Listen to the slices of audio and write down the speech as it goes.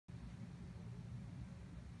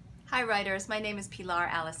Hi writers, my name is Pilar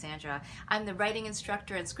Alessandra. I'm the writing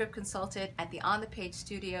instructor and script consultant at the On the Page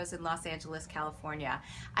studios in Los Angeles, California.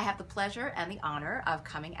 I have the pleasure and the honor of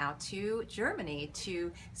coming out to Germany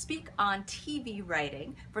to speak on TV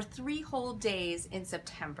writing for 3 whole days in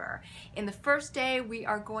September. In the first day, we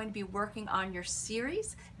are going to be working on your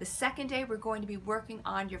series. The second day, we're going to be working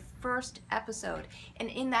on your first episode. And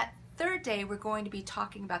in that third day, we're going to be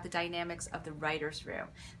talking about the dynamics of the writer's room.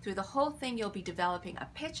 Through the whole thing, you'll be developing a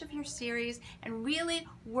pitch of your series and really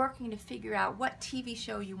working to figure out what TV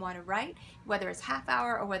show you want to write, whether it's half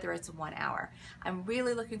hour or whether it's 1 hour. I'm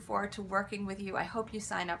really looking forward to working with you. I hope you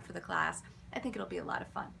sign up for the class. I think it'll be a lot of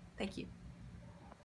fun. Thank you.